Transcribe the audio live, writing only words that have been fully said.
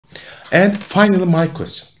And finally, my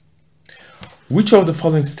question. Which of the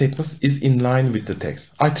following statements is in line with the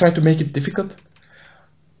text? I try to make it difficult.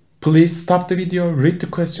 Please stop the video, read the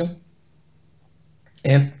question,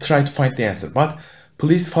 and try to find the answer. But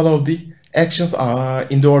please follow the actions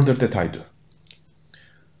in the order that I do.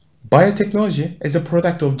 Biotechnology, as a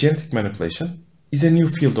product of genetic manipulation, is a new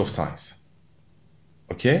field of science.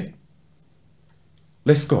 Okay?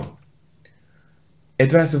 Let's go.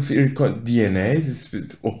 Advance of DNA, this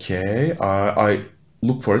is okay. I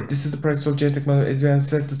look for it. This is the practice of genetic manipulation, as we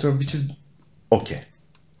select the term, which is okay.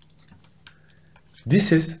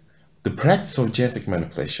 This is the practice of genetic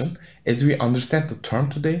manipulation as we understand the term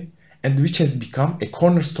today, and which has become a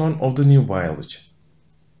cornerstone of the new biotechnology.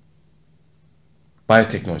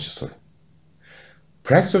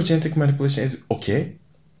 Practice of genetic manipulation is okay.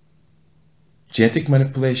 Genetic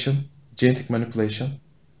manipulation,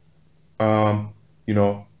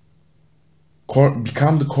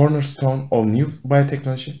 become the cornerstone of new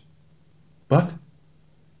biotechnology. But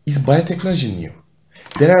is biotechnology new?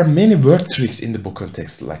 There are many word tricks in the Bocconi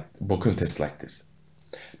test like this.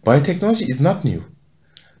 Biotechnology is not new.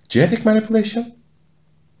 Genetic manipulation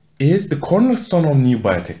is the cornerstone of new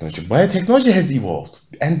biotechnology. Biotechnology has evolved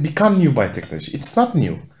and become new biotechnology. It's not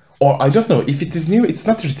new. Or I don't know, if it is new, it's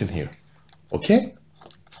not written here. Okay?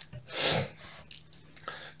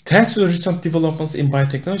 Thanks to the recent developments in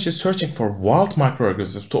biotechnology, searching for wild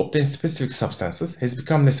microorganisms to obtain specific substances has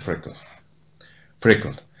become less frequent.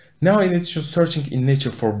 Now, in addition to searching in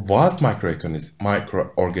nature for wild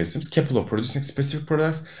microorganisms capable of producing specific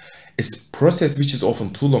products, a process which is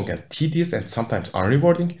often too long and tedious and sometimes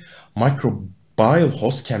unrewarding, microbial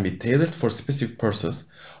hosts can be tailored for specific purposes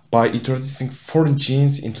by introducing foreign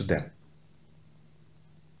genes into them.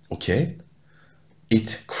 Okay?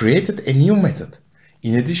 It created a new method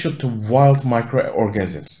in addition to wild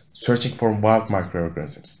microorganisms, searching for wild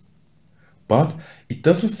microorganisms. But it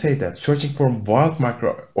doesn't say that searching for wild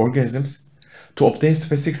microorganisms to obtain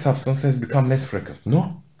specific substances has become less frequent.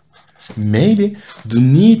 No. Maybe the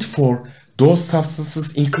need for those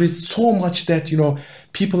substances increased so much that,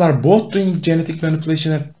 people are both doing genetic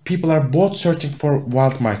manipulation and people are both searching for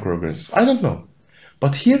wild microorganisms. I don't know.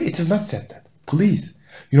 But here it is not said that. Please,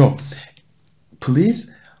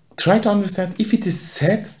 please try to understand if it is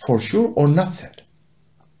said for sure or not said.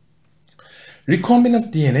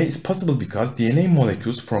 Recombinant DNA is possible because DNA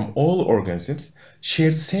molecules from all organisms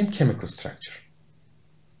share the same chemical structure.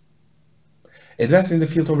 Advances in the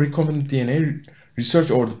field of recombinant DNA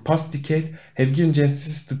research over the past decade have given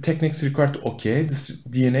geneticists the techniques required to okay this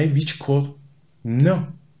DNA which code. No,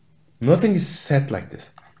 nothing is said like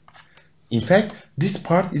this. In fact, this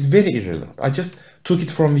part is very irrelevant. I just took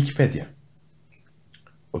it from Wikipedia.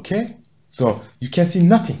 Okay, so you can see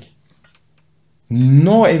nothing,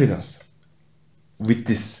 no evidence with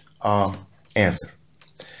this answer.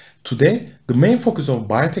 Today, the main focus of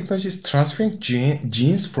biotechnology is transferring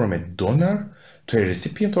genes from a donor to a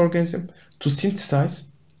recipient organism to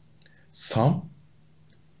synthesize some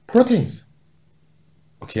proteins.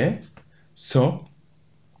 Okay, so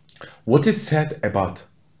what is said about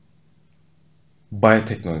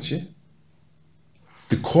biotechnology?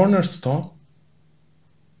 The cornerstone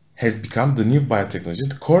has become the new biotechnology.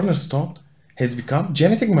 The cornerstone has become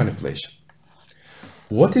genetic manipulation.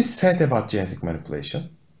 What is said about genetic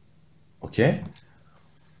manipulation? Okay,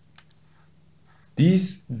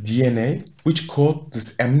 these DNA which code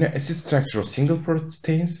this amino acid structure of single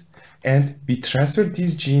proteins, and we transfer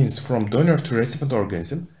these genes from donor to recipient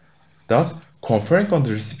organism, thus conferring on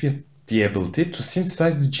the recipient the ability to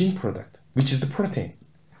synthesize the gene product, which is the protein.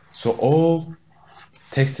 So all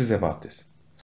text is about this.